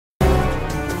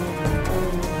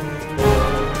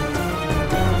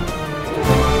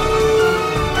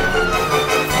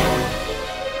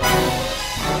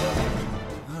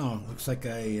Looks like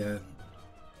I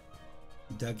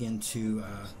dug into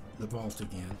the vault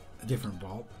again. A different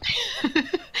vault.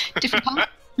 Different part?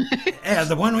 Yeah,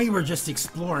 the one we were just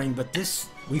exploring, but this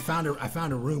I found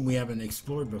a room we haven't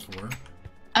explored before.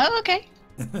 Oh, okay.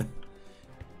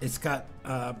 It's got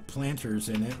planters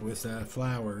in it with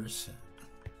flowers.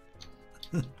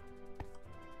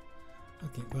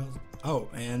 Okay, well,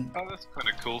 and that's kind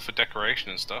of cool for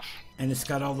decoration and stuff. And it's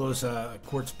got all those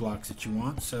quartz blocks that you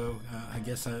want. So I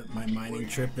guess my mining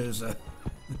trip is.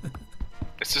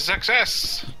 It's a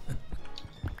success.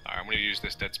 Alright, I'm going to use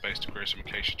this dead space to grow some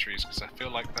acacia trees because I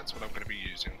feel like that's what I'm going to be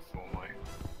using for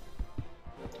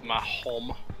my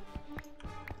home.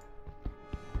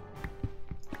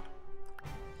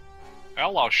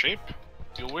 Hello, sheep.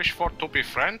 Do you wish for to be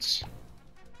friends?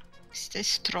 It's this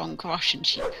strong Russian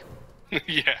sheep.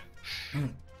 Yeah.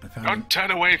 Don't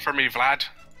turn away from me, Vlad.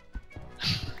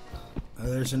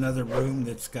 There's another room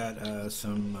that's got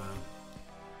some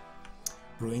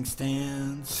brewing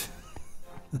stands.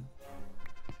 I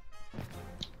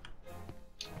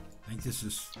think this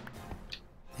is...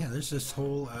 Yeah, there's this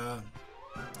whole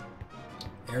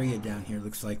area down here,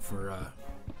 looks like, for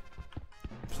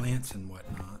plants and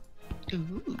whatnot.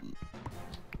 Ooh.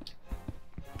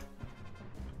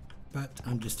 But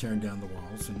I'm just tearing down the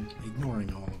walls and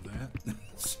ignoring all of that.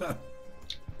 So...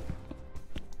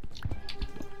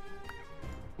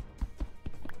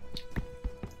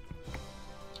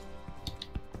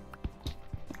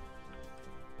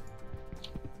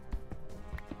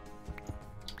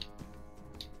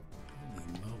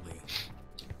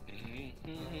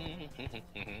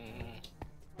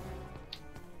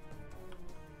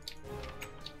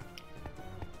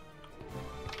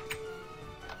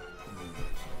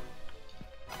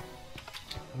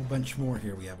 bunch more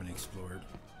here we haven't explored.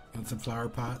 Want some flower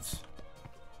pots?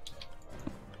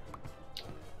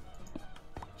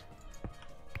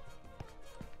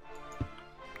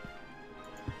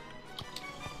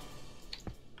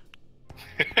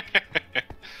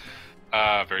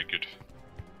 Very good.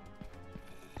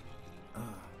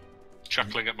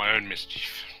 Chuckling at my own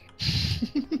mischief.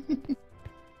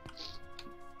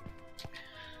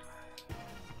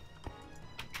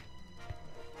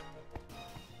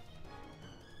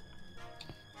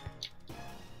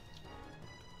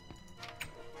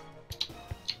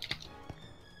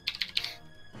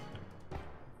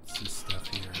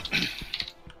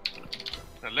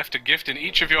 Left a gift in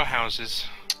each of your houses.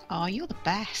 Oh, you're the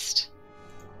best.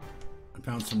 I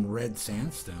found some red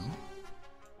sandstone.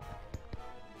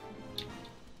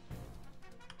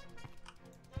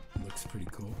 Looks pretty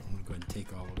cool. I'm gonna go ahead and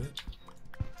take all of it.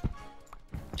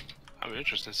 I'm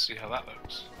interested to see how that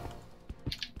looks.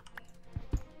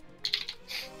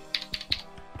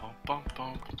 Bum, bum,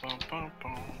 bum, bum, bum,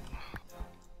 bum.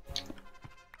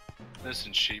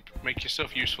 Listen, sheep, make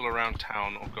yourself useful around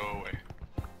town or go away.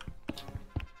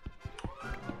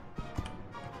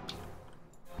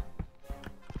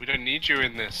 We don't need you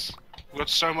in this. We've got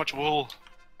so much wool.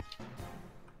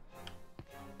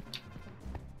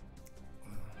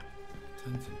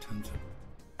 Tons and tons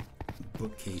of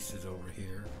bookcases over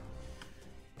here.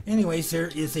 Anyways, there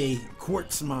is a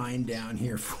quartz mine down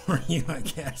here for you, I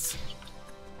guess.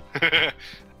 If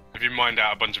you mined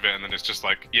out a bunch of it and then it's just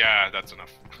like, yeah, that's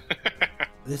enough.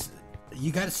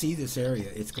 You got to see this area.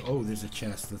 Oh, there's a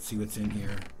chest. Let's see what's in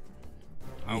here.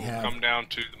 I will come down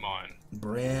to the mine.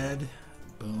 Bread,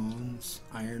 bones,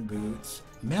 iron boots,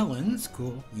 melons.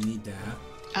 Cool. We need that.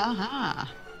 Uh-huh.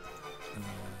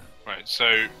 Right,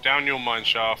 so down your mine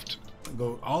shaft.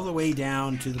 Go all the way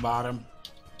down to the bottom.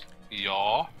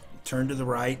 Yeah. Turn to the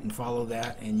right and follow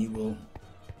that, and you will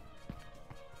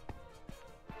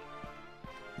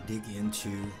dig into...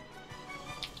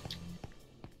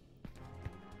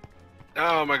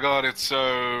 Oh my god, it's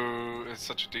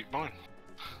such a deep mine.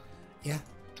 Yeah.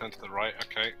 Turn to the right,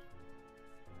 okay.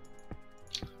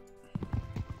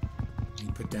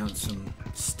 You put down some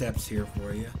steps here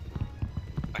for you.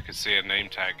 I can see a name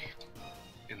tag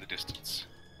in the distance.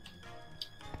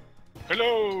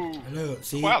 Hello! Hello,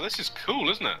 see? Wow, this is cool,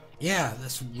 isn't it? Yeah,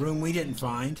 this room we didn't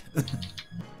find.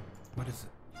 What is it?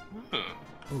 Huh.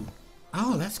 Ooh.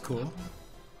 Oh, that's cool.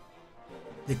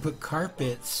 They put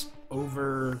carpets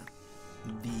over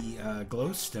the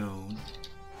glowstone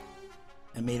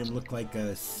and made them look like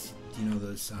those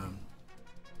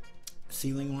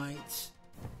ceiling lights.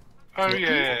 Oh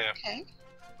yeah. Okay.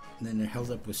 And then they're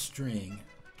held up with string.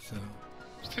 So.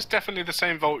 Is this definitely the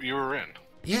same vault you were in?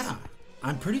 Yeah,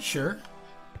 I'm pretty sure.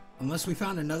 Unless we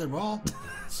found another vault.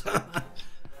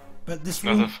 But this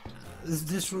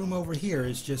room over here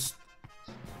is just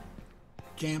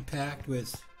jam-packed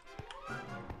with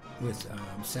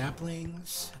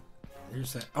saplings,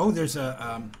 There's a. Oh, there's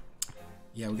a.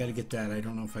 Yeah, we got to get that. I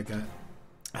don't know if I got.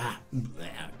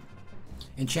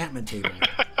 Enchantment table.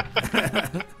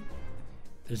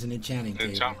 There's an enchanting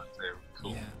table. Enchantment table.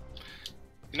 Cool. Yeah.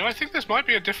 You know, I think this might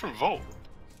be a different vault.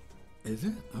 Is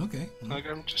it? Okay. Well, Like,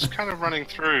 I'm just kind of running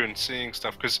through and seeing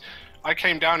stuff, because I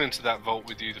came down into that vault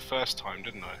with you the first time,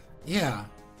 didn't I? yeah.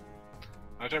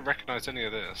 I don't recognize any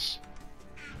of this.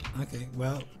 Okay.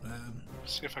 Well,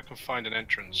 Let's see if I can find an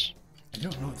entrance. I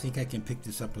don't think I can pick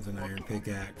this up with an iron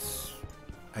pickaxe.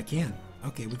 I can.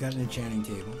 Okay, we got an enchanting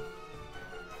table.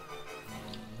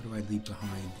 What do I leave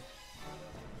behind?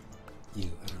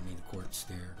 You. I don't need a quartz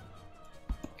stair.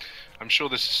 I'm sure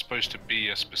this is supposed to be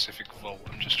a specific vault.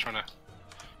 I'm just trying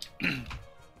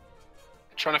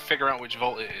to figure out which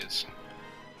vault it is.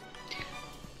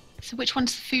 So which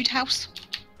one's the food house?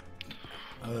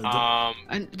 The,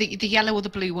 And the yellow or the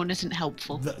blue one isn't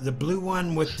helpful. the blue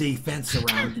one with the fence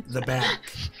around the back.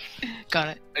 Got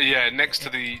it. Yeah, next to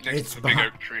the big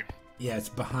behind, oak tree. Yeah, it's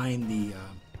behind the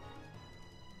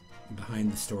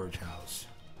storage house.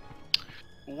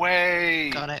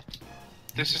 Wait. Got it.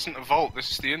 This isn't a vault.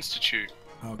 This is the institute.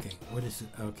 Okay, what is it?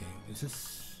 Okay, is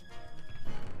this?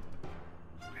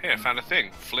 Here, found a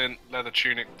thing. Flint, leather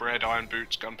tunic, bread, iron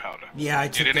boots, gunpowder. Yeah, I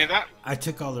took Did any of that? I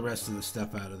took all the rest of the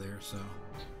stuff out of there. So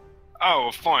Oh,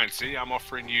 well, fine. See, I'm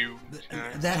offering you.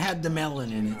 that had the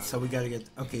melon in it. So we got to get.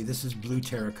 Okay, this is blue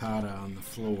terracotta on the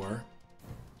floor.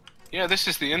 Yeah, this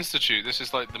is the institute. This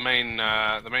is like the main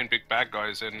big bad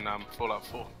guys in Fallout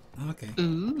 4. Okay.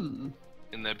 Ooh.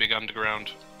 In their big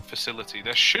underground facility.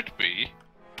 There should be,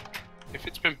 if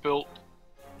it's been built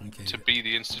Okay. to be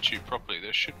the institute properly,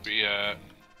 there should be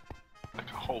like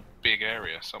a whole big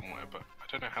area somewhere, but I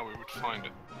don't know how we would find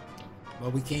it. Well,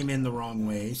 we came in the wrong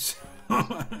ways.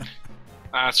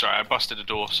 That's right. I busted a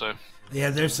door, so Yeah,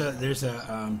 there's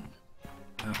a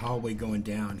hallway going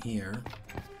down here.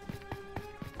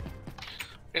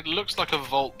 it looks like a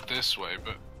vault this way,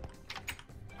 but.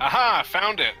 Aha!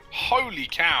 Found it! Holy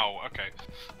cow! Okay.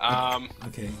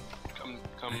 Okay.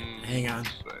 Come. Hang on.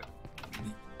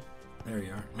 There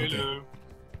you are. Okay. Hello.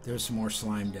 There's some more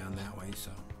slime down that way,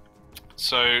 so.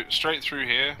 So straight through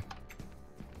here.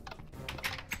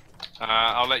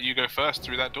 I'll let you go first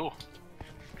through that door.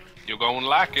 You're going to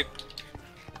like it.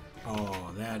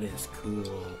 Oh, that is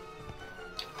cool.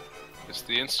 It's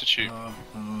the institute.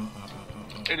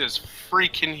 It is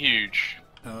freaking huge.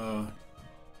 Oh,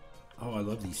 I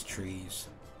love these trees.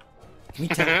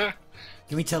 Can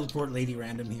we teleport Lady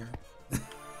Random here?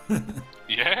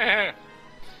 Yeah.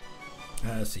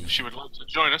 Let's see. She would like to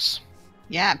join us.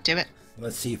 Yeah, do it.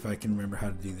 Let's see if I can remember how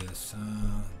to do this.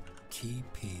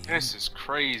 TP. This is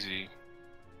crazy.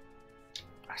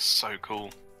 That's so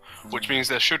cool. Which means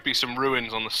there should be some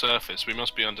ruins on the surface. We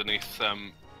must be underneath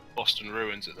Boston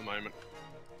ruins at the moment.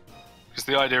 Because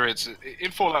the idea is,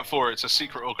 in Fallout 4, it's a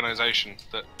secret organization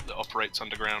that operates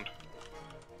underground,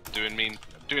 doing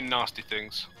nasty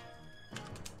things,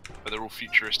 but they're all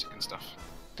futuristic and stuff.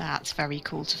 That's very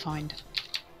cool to find.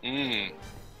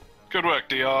 Good work,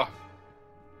 DR.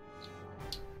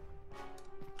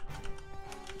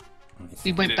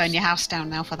 We won't burn your house down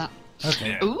now for that.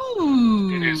 Okay. Yeah.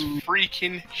 Ooh. It is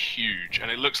freaking huge, and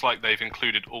it looks like they've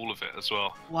included all of it as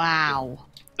well. Wow.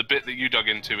 The bit that you dug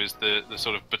into is the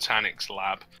sort of botanics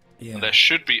lab. Yeah. There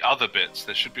should be other bits.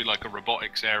 There should be like a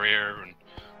robotics area, and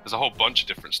there's a whole bunch of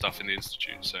different stuff in the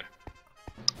institute. So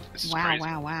this is Wow, crazy.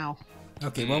 wow.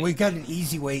 Okay, well, we've got an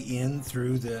easy way in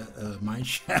through the mine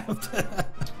shaft.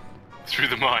 Through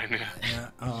the mine. Yeah. Yeah.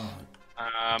 Oh.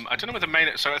 I don't know where the main.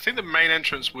 So I think the main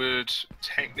entrance would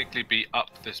technically be up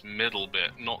this middle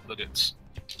bit. Not that it's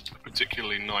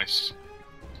particularly nice.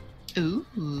 Ooh.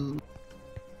 I'm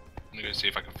gonna go see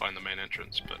if I can find the main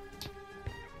entrance, but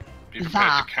be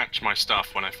prepared to catch my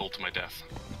stuff when I fall to my death.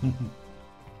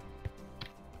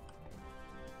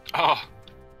 Oh,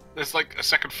 there's like a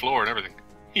second floor and everything.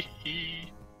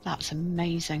 That's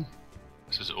amazing.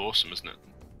 This is awesome, isn't it?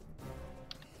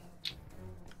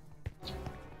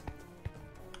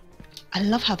 I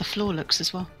love how the floor looks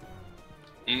as well.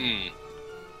 Mm.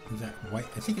 Is that white?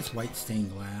 I think it's white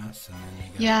stained glass, and then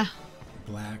you got Yeah,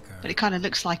 black. but it kind of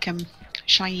looks like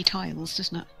shiny tiles,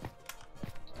 doesn't it?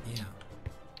 Yeah.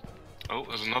 Oh,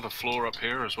 there's another floor up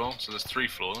here as well. So there's 3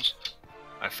 floors.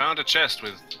 I found a chest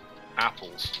with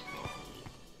apples.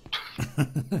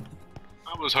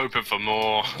 I was hoping for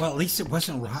more. Well, at least it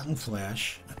wasn't rotten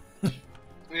flesh.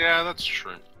 Yeah, that's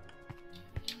true.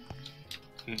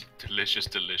 Delicious,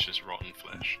 delicious rotten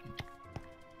flesh.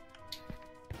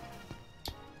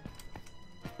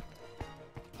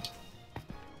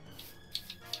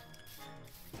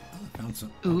 Oh, I found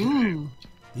some. Ooh.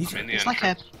 These I'm are in the It's like a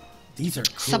entrance. These are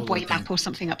cool subway looking. map or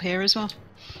something up here as well.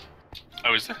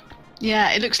 Oh, is there?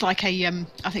 Yeah, it looks like a.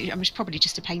 I think it's probably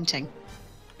just a painting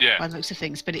by Yeah. the looks of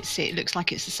things, but it looks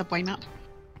like it's a subway map.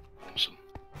 Awesome.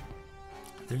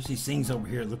 There's these things over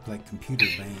here that look like computer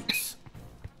banks.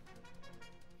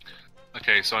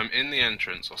 Okay, so I'm in the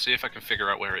entrance. I'll see if I can figure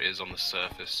out where it is on the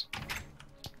surface.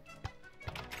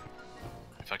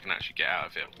 If I can actually get out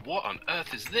of here. What on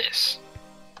earth is this?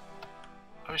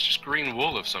 Oh, it's just green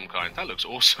wool of some kind. That looks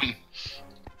awesome.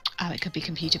 Oh, it could be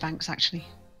computer banks actually.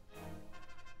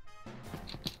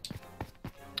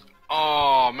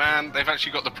 Oh man, they've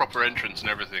actually got the proper entrance and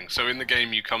everything. So in the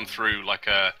game you come through like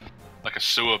a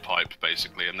sewer pipe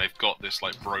basically, and they've got this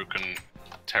like broken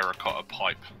terracotta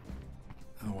pipe.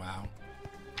 Oh wow.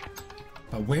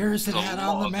 But where is it There's a at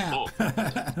on the lot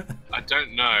map? I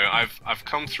don't know. I've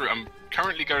come through. I'm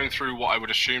currently going through what I would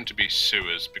assume to be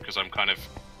sewers because I'm kind of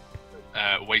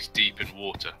waist deep in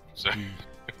water. So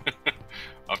I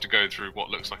have to go through what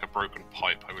looks like a broken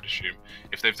pipe, I would assume,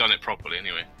 if they've done it properly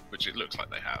anyway, which it looks like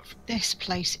they have. This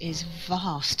place is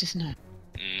vast, isn't it?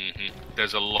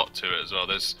 There's a lot to it as well.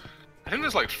 I think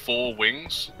there's like 4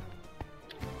 wings.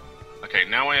 Okay,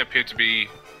 now I appear to be,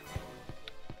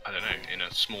 I don't know, in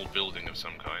a small building of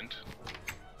some kind.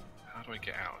 How do I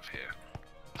get out of here?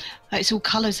 It's all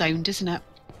colour zoned, isn't it?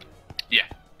 Yeah,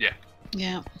 yeah.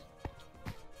 Yeah.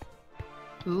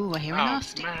 Ooh, I hear a Oh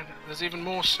nasty. man, there's even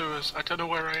more sewers. I don't know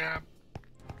where I am.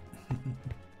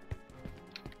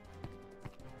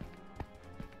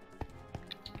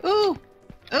 Ooh!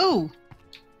 Ooh!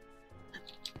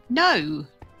 No!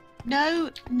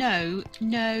 No, no,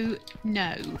 no,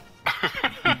 no.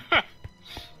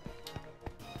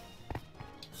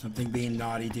 Something being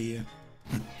naughty to you?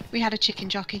 We had a chicken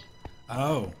jockey.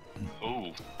 Oh.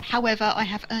 Ooh. However, I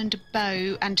have earned a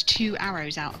bow and 2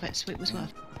 arrows out of it, so it was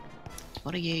worth.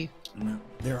 What are you? No.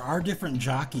 There are different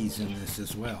jockeys in this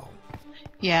as well.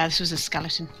 Yeah, this was a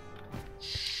skeleton.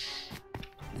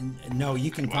 No, you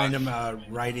can find them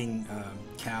riding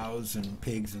cows and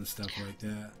pigs and stuff like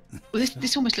that. Well,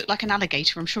 this almost looked like an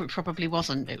alligator. I'm sure it probably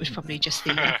wasn't. It was probably just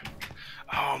the.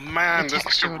 Oh man, The there's like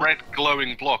texture a on it. red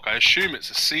glowing block. I assume it's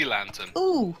a sea lantern.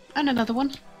 Ooh, and another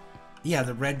one. Yeah,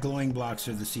 the red glowing blocks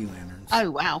are the sea lanterns.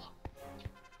 Oh wow.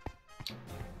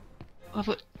 I've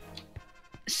got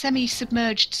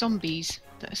semi-submerged zombies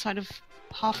that are sort of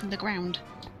half in the ground.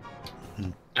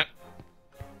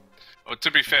 Well,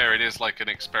 to be fair, it is like an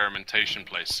experimentation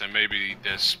place, so maybe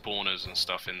there's spawners and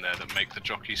stuff in there that make the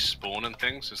jockeys spawn and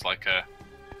things. It's like a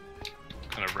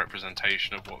kind of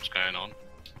representation of what's going on.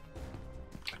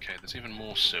 Okay, there's even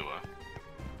more sewer.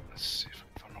 Let's see if I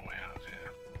can find my way out of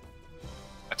here.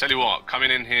 I tell you what,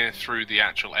 coming in here through the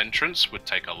actual entrance would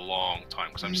take a long time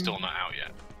because I'm still not out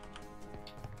yet.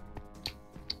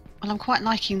 Well, I'm quite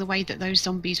liking the way that those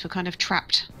zombies were kind of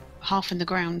trapped half in the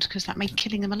ground because that made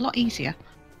killing them a lot easier.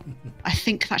 I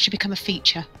think that should become a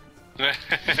feature. Oh,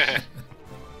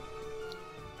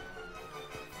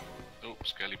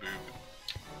 skelly boob.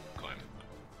 Got him.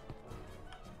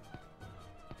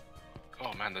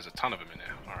 Oh man, there's a ton of them in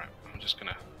here. Alright, I'm just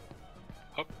gonna...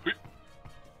 Hop. Whoop.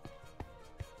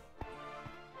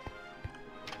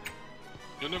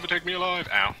 You'll never take me alive.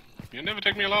 Ow. You'll never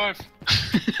take me alive.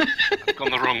 I've gone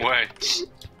the wrong way.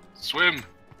 Swim.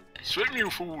 Swim,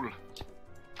 you fool.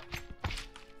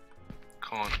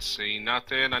 Can't see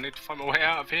nothing. I need to find my way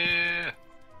out of here.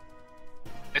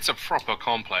 It's a proper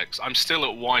complex. I'm still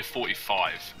at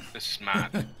Y45. This is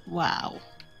mad. Wow.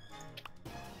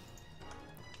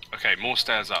 Okay, more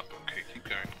stairs up. Okay, keep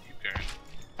going, keep going.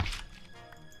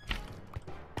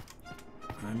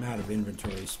 I'm out of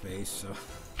inventory space, so...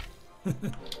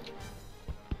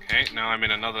 Okay, now I'm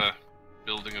in another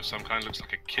building of some kind. Looks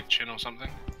like a kitchen or something.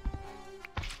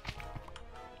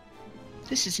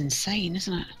 This is insane,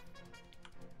 isn't it?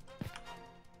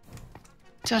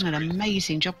 Done an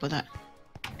amazing job with it.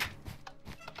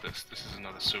 This is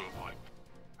another sewer pipe.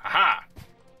 Aha!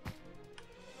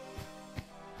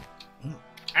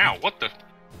 Ow, what the?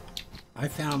 I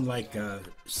found, like,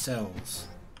 cells.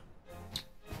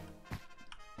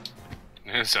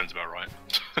 Yeah, sounds about right.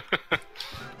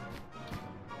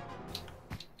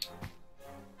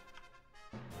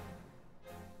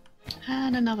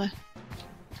 And another.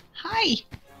 Hi!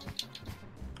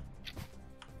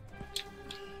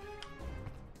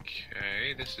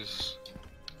 Okay, this is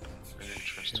an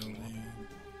interesting one.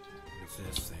 What's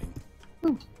this thing?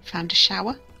 Ooh, found a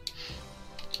shower.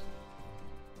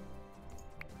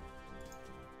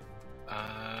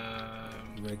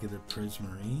 Regular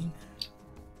prismarine.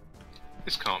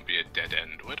 This can't be a dead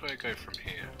end. Where do I go from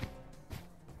here?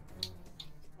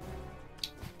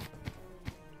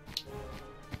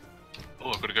 Oh,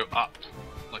 I've got to go up.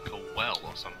 like a well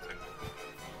or something.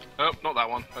 Oh, not that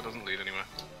one. That doesn't lead anywhere.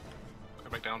 Go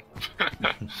back down.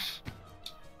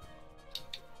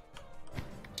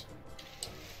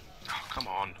 Oh, come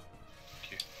on.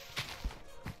 Thank you.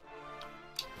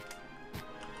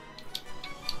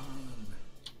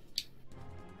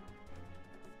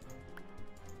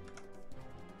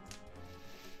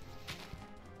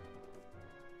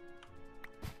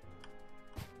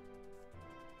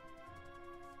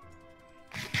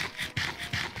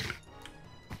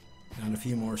 Found a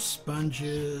few more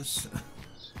sponges.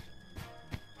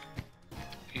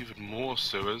 Even more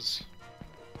sewers.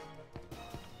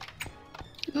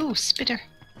 Ooh, spitter.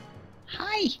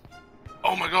 Hi.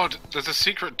 Oh my god, there's a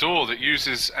secret door that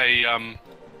uses a an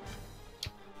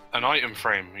item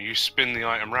frame. You spin the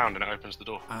item round and it opens the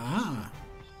door. Ah.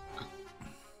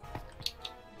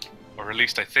 Or at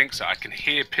least I think so. I can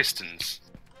hear pistons.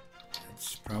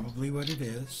 That's probably what it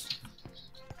is.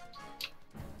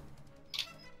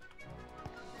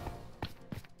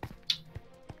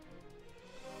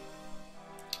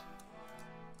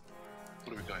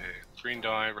 What do we got here? Green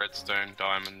dye, redstone,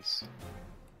 diamonds.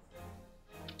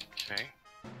 Okay.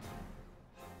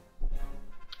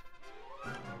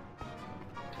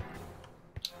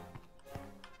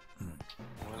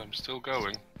 Well, I'm still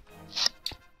going.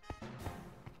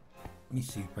 Let me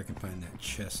see if I can find that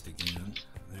chest again.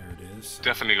 There it is.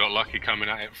 Definitely got lucky coming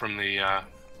at it from the.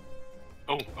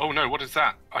 Oh no! What is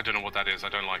that? I don't know what that is. I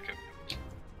don't like it.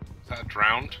 Is that a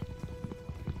drowned?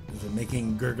 Is it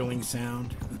making gurgling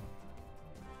sound?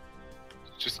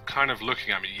 Just kind of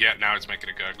looking at me. Yeah, now it's making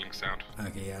a gurgling sound.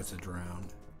 Okay, yeah, it's a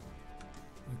drowned.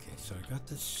 Okay, so I got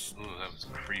this. Ooh, that was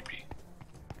creepy.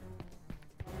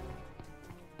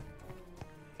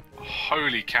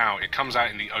 Holy cow! It comes out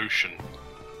in the ocean.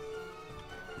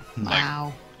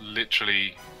 Wow.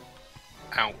 Literally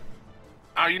out.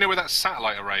 Oh, you know where that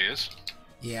satellite array is?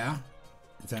 Yeah?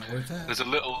 Is that where it's at? There's a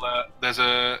little. There's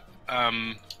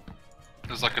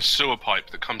like a sewer pipe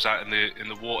that comes out in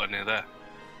the water near there.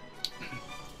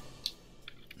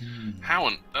 How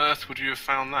on earth would you have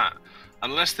found that?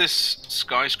 Unless this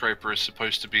skyscraper is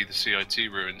supposed to be the CIT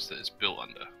ruins that it's built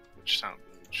under, which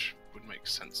would make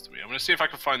sense to me. I'm going to see if I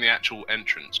can find the actual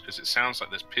entrance, because it sounds like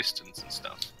there's pistons and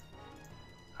stuff.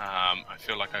 I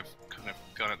feel like I've kind of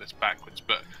gone at this backwards,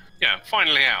 but yeah,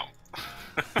 finally out.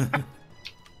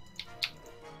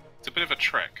 It's a bit of a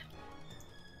trek.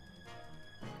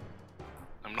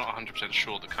 I'm not 100%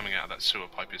 sure that coming out of that sewer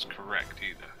pipe is correct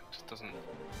either. It just doesn't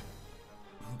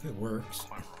If it works.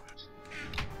 quite right.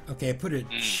 Okay, I put a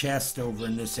chest over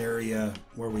in this area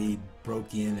where we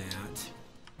broke in at.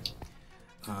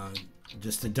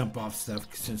 Just to dump off stuff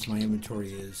since my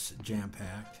inventory is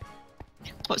jam-packed.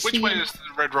 What's Which the, way is the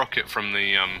red rocket from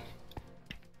the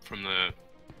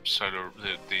solar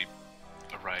the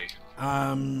array?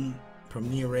 From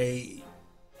the array,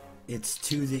 it's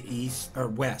to the east or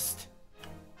west.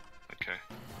 Okay.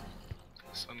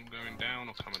 Sun going down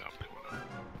or coming up? Coming up.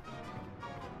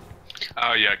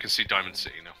 Oh yeah, I can see Diamond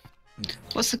City now.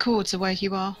 what's the chords of where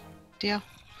you are, dear?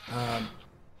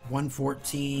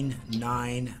 114,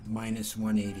 9 minus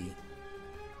 180.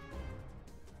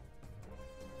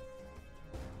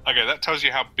 Okay, that tells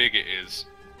you how big it is.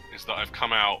 Is that I've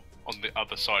come out on the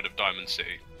other side of Diamond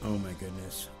City. Oh my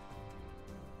goodness.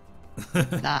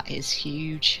 That is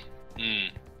huge.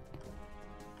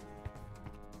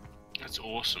 That's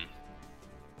awesome.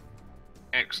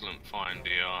 Excellent find,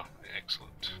 DR.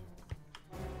 Excellent.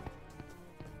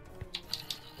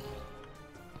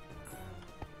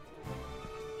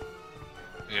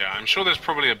 Yeah, I'm sure there's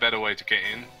probably a better way to get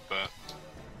in, but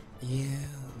Yeah,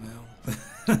 well.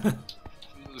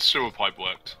 the sewer pipe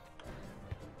worked.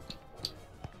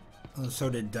 Well, so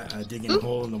did digging a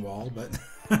hole in the wall, but.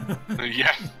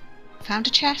 Yeah. Found a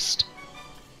chest.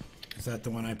 Is that the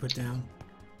one I put down?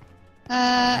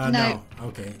 No.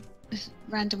 Okay. There's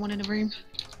a random one in a room.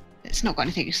 It's not got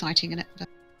anything exciting in it. But...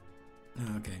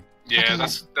 Okay. Yeah, Okay.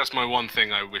 that's my one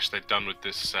thing I wish they'd done with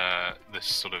this this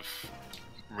sort of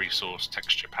resource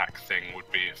texture pack thing would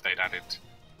be if they'd added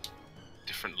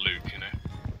different loot, you know,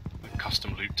 a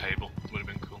custom loot table would have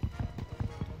been cool.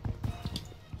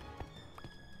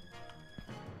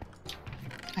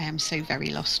 I am so very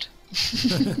lost.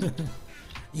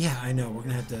 Yeah, I know. We're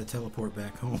gonna have to teleport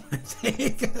back home, I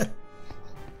think.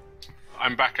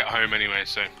 I'm back at home anyway,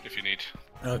 so if you need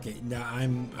Okay, now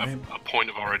I'm a point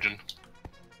of origin.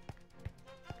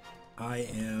 I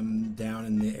am down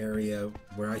in the area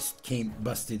where I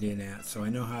busted in at, so I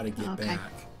know how to get Okay.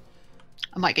 back.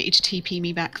 I might get you to TP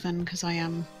me back then, because I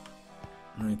am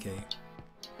Okay.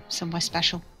 somewhere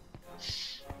special.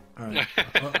 All right.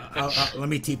 Let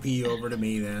me TP you over to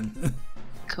me then.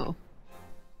 Cool.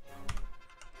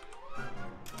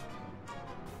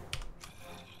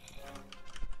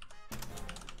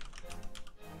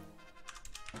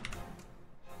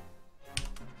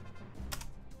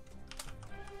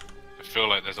 feel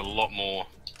like there's a lot more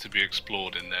to be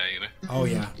explored in there, you know? Oh,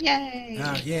 yeah. Yay!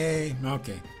 Yay.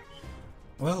 Okay.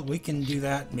 Well, we can do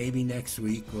that maybe next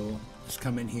week. We'll just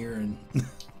come in here and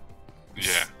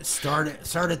Yeah. start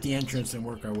at the entrance and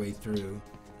work our way through.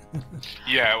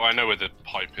 Yeah, well, I know where the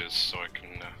pipe is, so I can...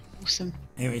 Awesome.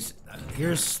 Anyways,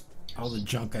 here's all the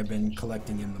junk I've been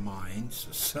collecting in the mines.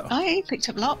 So I picked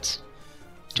up lots. Do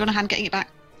you want a hand getting it back?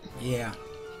 yeah.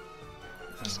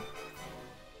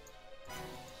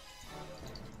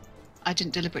 I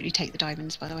didn't deliberately take the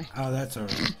diamonds, by the way. Oh, that's all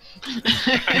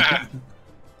right.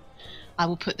 I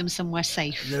will put them somewhere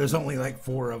safe. There's only like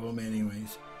 4 of them,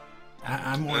 anyways.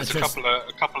 I'm more There's just... a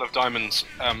couple of diamonds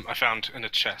I found in a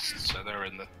chest, so they're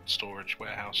in the storage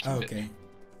warehouse. Okay.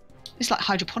 It's like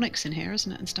hydroponics in here,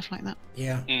 isn't it? And stuff like that.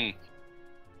 Yeah. Mm.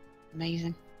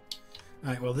 Amazing.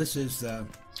 All right. Well, this is the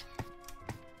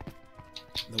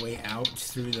way out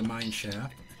through the mine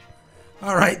shaft.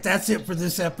 All right. That's it for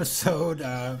this episode.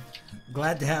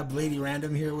 Glad to have Lady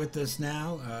Random here with us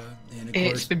now. And of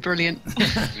It's course, been brilliant.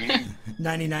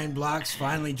 99 Blocks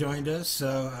finally joined us.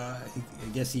 So I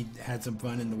guess he had some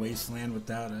fun in the wasteland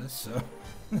without us. So.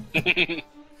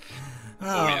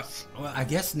 Yes. Well, I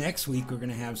guess next week we're going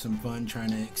to have some fun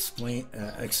trying to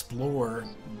explore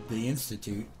the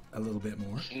Institute a little bit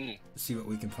more. See what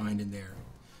we can find in there.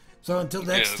 So until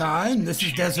next time, this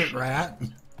is Desert Rat.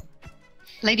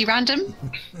 Lady Random.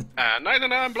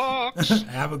 99 blocks.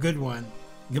 Have a good one.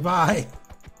 Goodbye.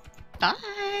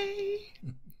 Bye.